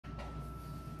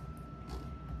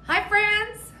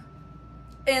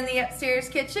in the upstairs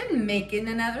kitchen making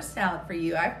another salad for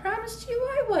you. I promised you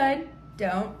I would.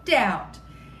 Don't doubt.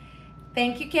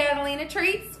 Thank you, Catalina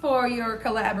Treats, for your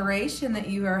collaboration that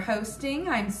you are hosting.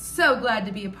 I'm so glad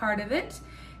to be a part of it.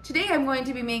 Today I'm going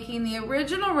to be making the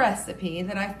original recipe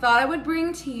that I thought I would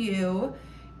bring to you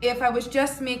if I was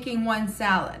just making one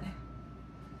salad.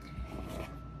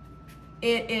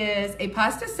 It is a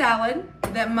pasta salad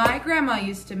that my grandma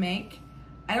used to make.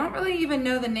 I don't really even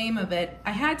know the name of it.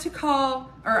 I had to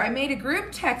call, or I made a group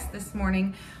text this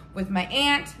morning with my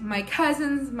aunt, my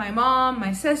cousins, my mom,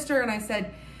 my sister, and I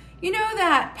said, you know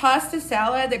that pasta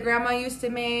salad that grandma used to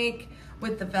make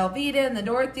with the velveta and the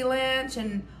Dorthy Lynch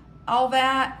and all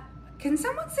that? Can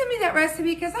someone send me that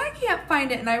recipe? Because I can't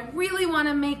find it and I really want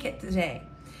to make it today.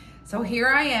 So here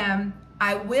I am.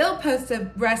 I will post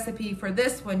a recipe for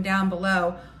this one down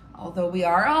below, although we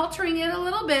are altering it a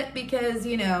little bit because,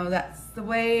 you know, that's the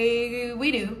way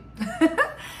we do.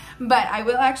 But I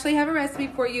will actually have a recipe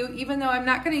for you, even though I'm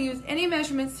not going to use any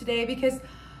measurements today because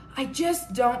I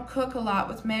just don't cook a lot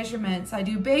with measurements. I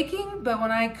do baking, but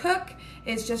when I cook,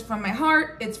 it's just from my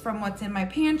heart. It's from what's in my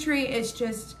pantry. It's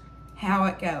just how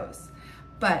it goes.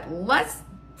 But let's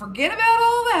forget about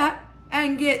all that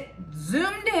and get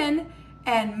zoomed in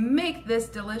and make this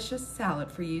delicious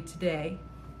salad for you today.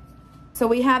 So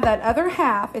we have that other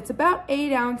half. It's about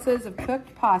 8 ounces of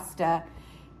cooked pasta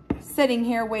sitting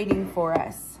here waiting for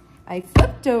us. I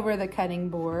flipped over the cutting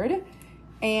board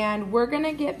and we're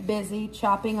gonna get busy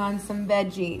chopping on some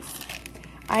veggies.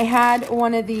 I had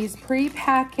one of these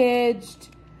pre-packaged,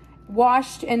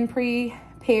 washed and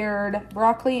prepared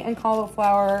broccoli and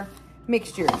cauliflower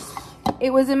mixtures.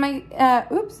 It was in my,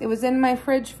 it was in my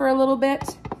fridge for a little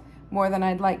bit, more than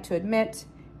I'd like to admit.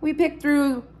 We picked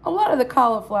through a lot of the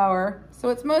cauliflower, so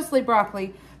it's mostly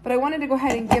broccoli, but I wanted to go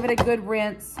ahead and give it a good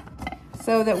rinse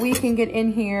so that we can get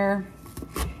in here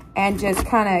and just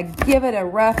kind of give it a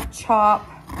rough chop.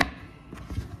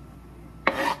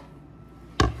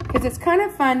 Because it's kind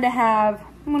of fun to have,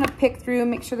 I'm gonna pick through,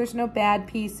 make sure there's no bad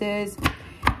pieces.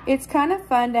 It's kind of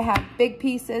fun to have big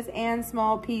pieces and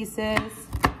small pieces.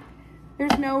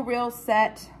 There's no real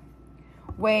set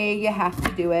way you have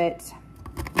to do it.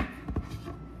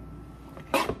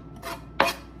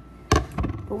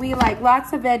 But we like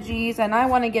lots of veggies and I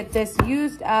want to get this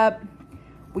used up.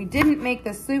 We didn't make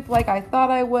the soup like I thought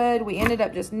I would. We ended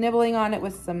up just nibbling on it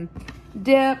with some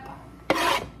dip.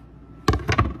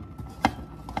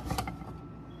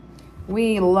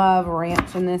 We love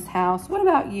ranch in this house. What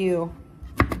about you?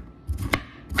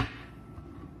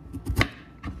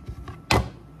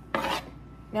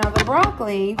 Now the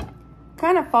broccoli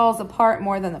kind of falls apart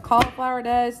more than the cauliflower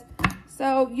does.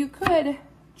 So you could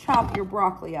chop your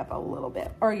broccoli up a little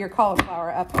bit or your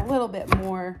cauliflower up a little bit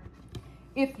more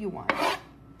if you want.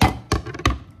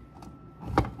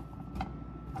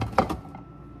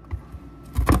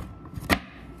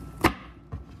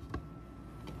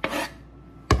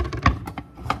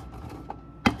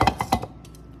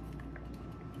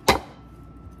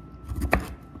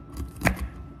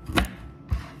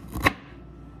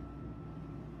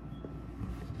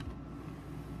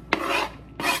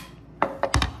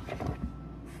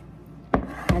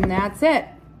 And that's it.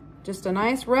 Just a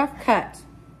nice rough cut.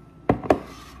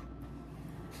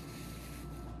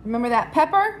 Remember that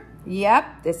pepper?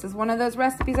 Yep, this is one of those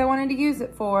recipes I wanted to use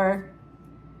it for.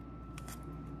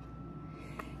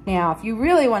 Now, if you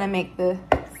really want to make the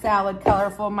salad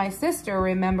colorful, my sister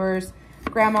remembers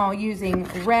Grandma using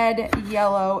red,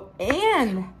 yellow,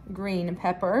 and green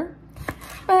pepper.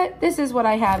 But this is what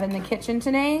I have in the kitchen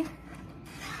today.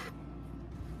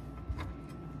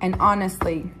 And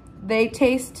honestly, they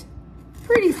taste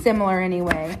pretty similar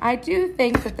anyway. I do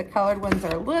think that the colored ones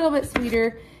are a little bit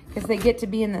sweeter because they get to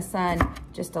be in the sun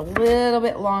just a little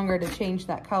bit longer to change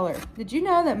that color. Did you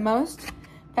know that most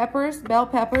peppers, bell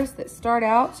peppers that start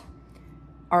out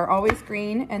are always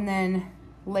green and then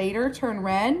later turn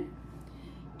red?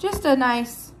 Just a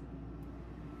nice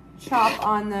chop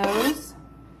on those.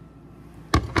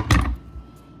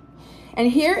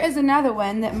 And here is another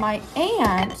one that my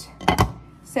aunt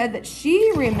said that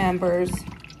she remembers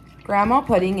Grandma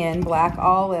putting in black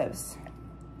olives.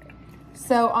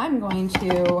 So I'm going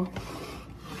to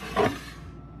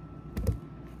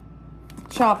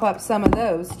chop up some of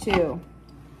those too.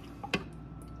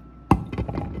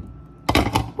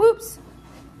 Whoops.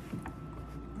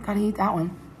 Gotta eat that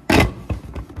one.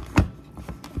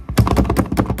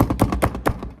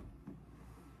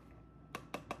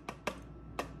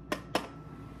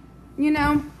 You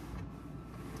know,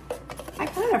 I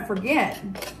kind of forget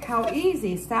how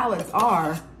easy salads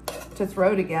are to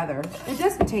throw together. It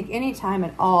doesn't take any time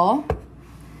at all.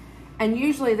 And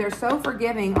usually they're so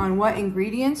forgiving on what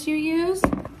ingredients you use.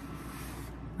 I'm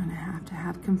gonna have to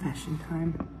have confession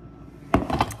time.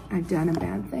 I've done a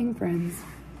bad thing, friends.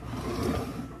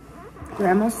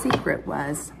 Grandma's secret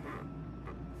was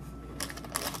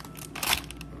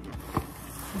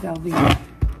Velveeta.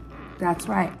 That's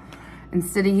right.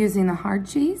 Instead of using the hard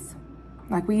cheese,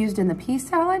 like we used in the pea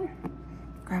salad,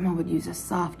 Grandma would use a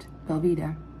soft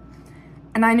Velveeta.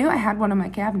 And I knew I had one in my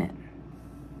cabinet.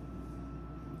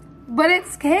 But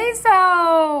it's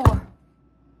queso!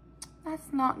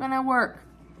 That's not gonna work.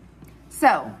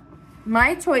 So,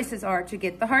 my choices are to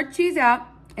get the hard cheese out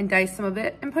and dice some of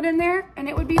it and put in there, and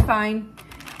it would be fine.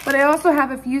 But I also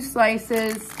have a few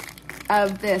slices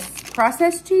of this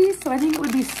processed cheese, so I think it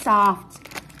would be soft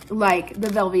like the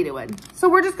Velveeta would. So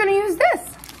we're just gonna use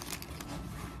this.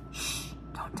 Shh,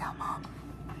 don't tell Mom.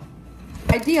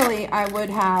 Ideally, I would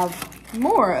have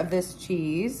more of this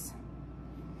cheese,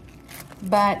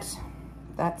 but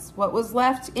that's what was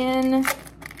left in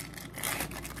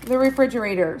the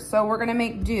refrigerator. So we're gonna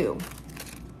make do.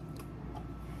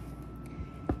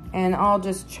 And I'll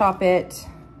just chop it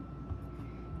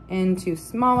into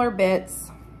smaller bits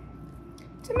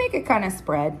to make it kind of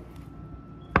spread.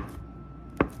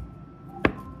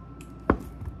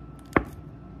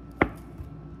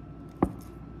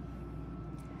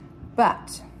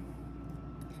 But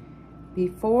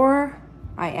before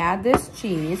I add this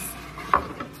cheese,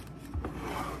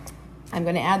 I'm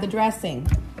gonna add the dressing.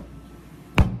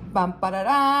 Bum, ba, da,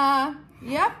 da.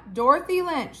 Yep, Dorthy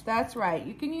Lynch, that's right.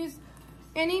 You can use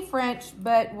any French,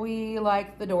 but we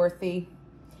like the Dorthy.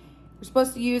 We're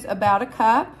supposed to use about a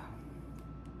cup.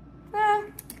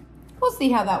 We'll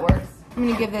see how that works. I'm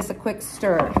gonna give this a quick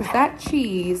stir, because that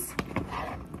cheese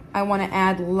I wanna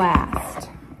add last.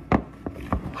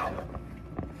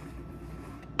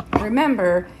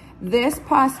 Remember, this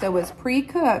pasta was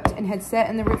pre-cooked and had set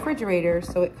in the refrigerator,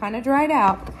 so it kind of dried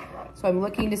out. So I'm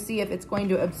looking to see if it's going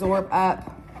to absorb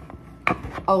up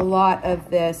a lot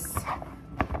of this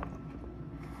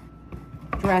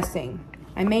dressing.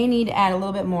 I may need to add a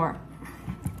little bit more.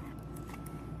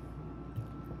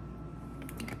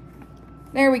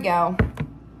 There we go.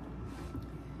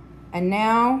 And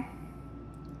now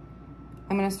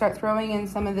I'm gonna start throwing in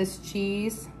some of this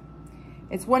cheese.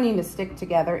 It's wanting to stick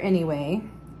together anyway,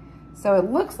 so it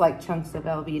looks like chunks of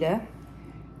Velveeta.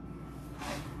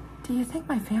 Do you think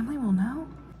my family will know?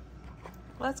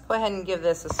 Let's go ahead and give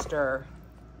this a stir.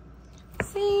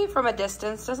 See, from a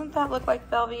distance, doesn't that look like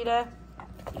Velveeta?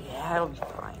 Yeah, it'll be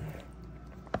fine.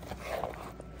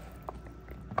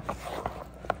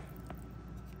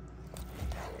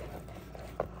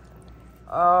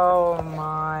 Oh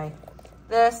my.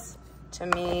 This, to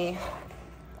me,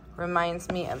 reminds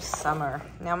me of summer.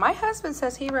 Now, my husband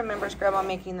says he remembers Grandma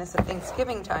making this at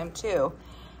Thanksgiving time too.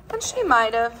 And she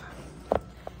might have.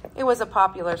 It was a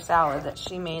popular salad that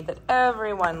she made that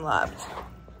everyone loved.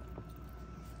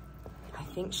 I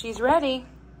think she's ready.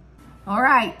 All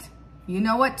right, you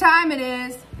know what time it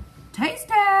is. Taste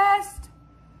test.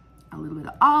 A little bit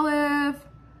of olive,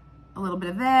 a little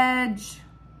bit of veg,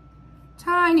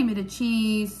 tiny bit of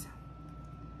cheese,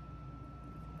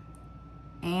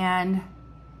 and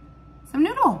some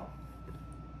noodle.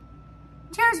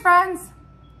 Cheers, friends.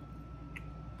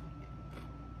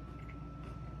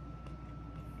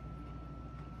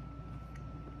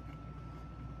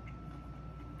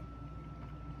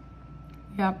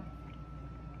 Yep.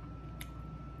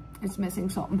 It's missing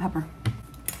salt and pepper.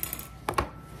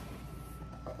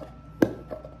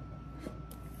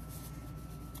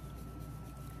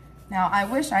 Now, I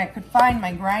wish I could find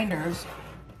my grinders,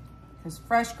 because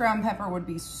fresh ground pepper would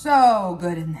be so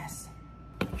good in this.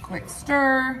 Quick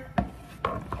stir.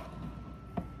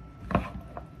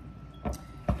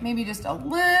 Maybe just a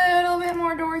little bit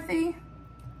more Dorothy.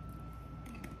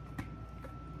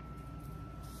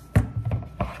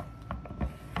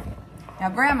 Now,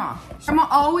 Grandma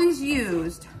always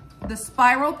used the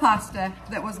spiral pasta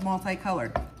that was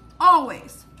multicolored.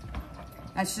 Always.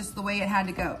 That's just the way it had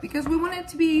to go, because we want it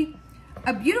to be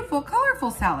a beautiful,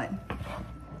 colorful salad.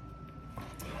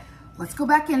 Let's go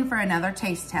back in for another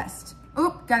taste test.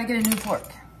 Oop, gotta get a new fork.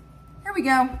 Here we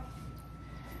go.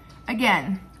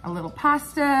 Again, a little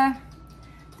pasta.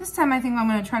 This time I think I'm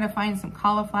gonna try to find some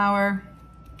cauliflower.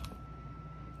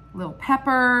 A little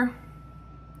pepper.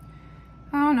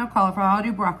 Oh, no cauliflower, I'll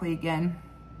do broccoli again.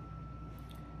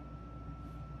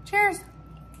 Cheers.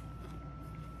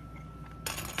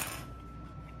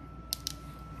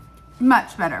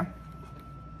 Much better.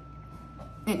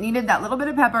 It needed that little bit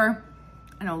of pepper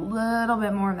and a little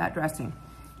bit more of that dressing.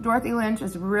 Dorthy Lynch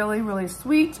is really, really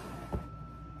sweet.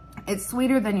 It's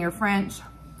sweeter than your French.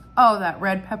 Oh, that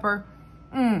red pepper.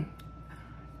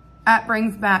 That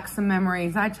brings back some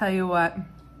memories. I tell you what,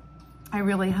 I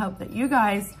really hope that you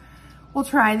guys will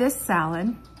try this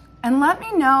salad and let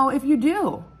me know if you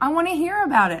do. I want to hear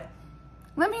about it.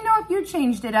 Let me know if you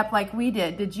changed it up like we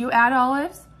did. Did you add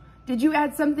olives? Did you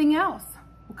add something else?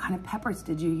 What kind of peppers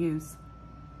did you use?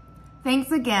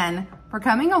 Thanks again for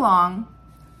coming along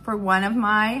for one of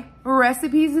my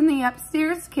recipes in the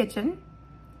upstairs kitchen.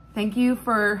 Thank you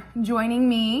for joining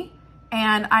me,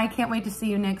 and I can't wait to see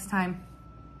you next time.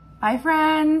 Bye,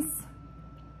 friends.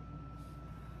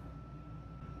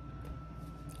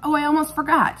 Oh, I almost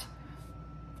forgot.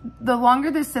 The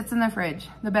longer this sits in the fridge,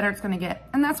 the better it's gonna get.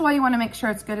 And that's why you wanna make sure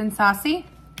it's good and saucy.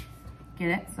 Get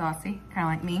it? Saucy, kinda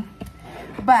like me.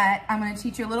 But I'm gonna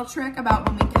teach you a little trick about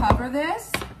when we cover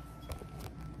this.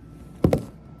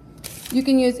 You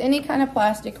can use any kind of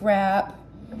plastic wrap,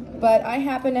 but I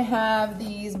happen to have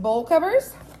these bowl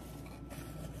covers.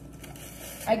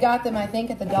 I got them, I think,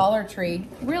 at the Dollar Tree.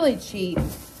 Really cheap.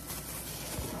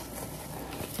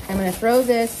 I'm gonna throw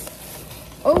this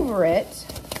over it.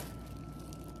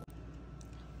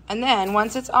 And then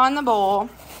once it's on the bowl,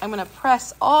 I'm gonna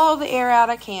press all the air out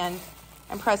I can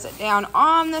and press it down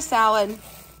on the salad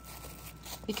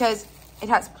because it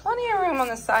has plenty of room on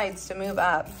the sides to move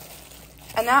up.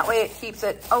 And that way it keeps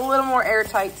it a little more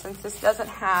airtight since this doesn't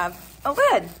have a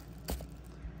lid.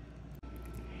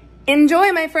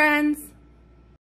 Enjoy, my friends.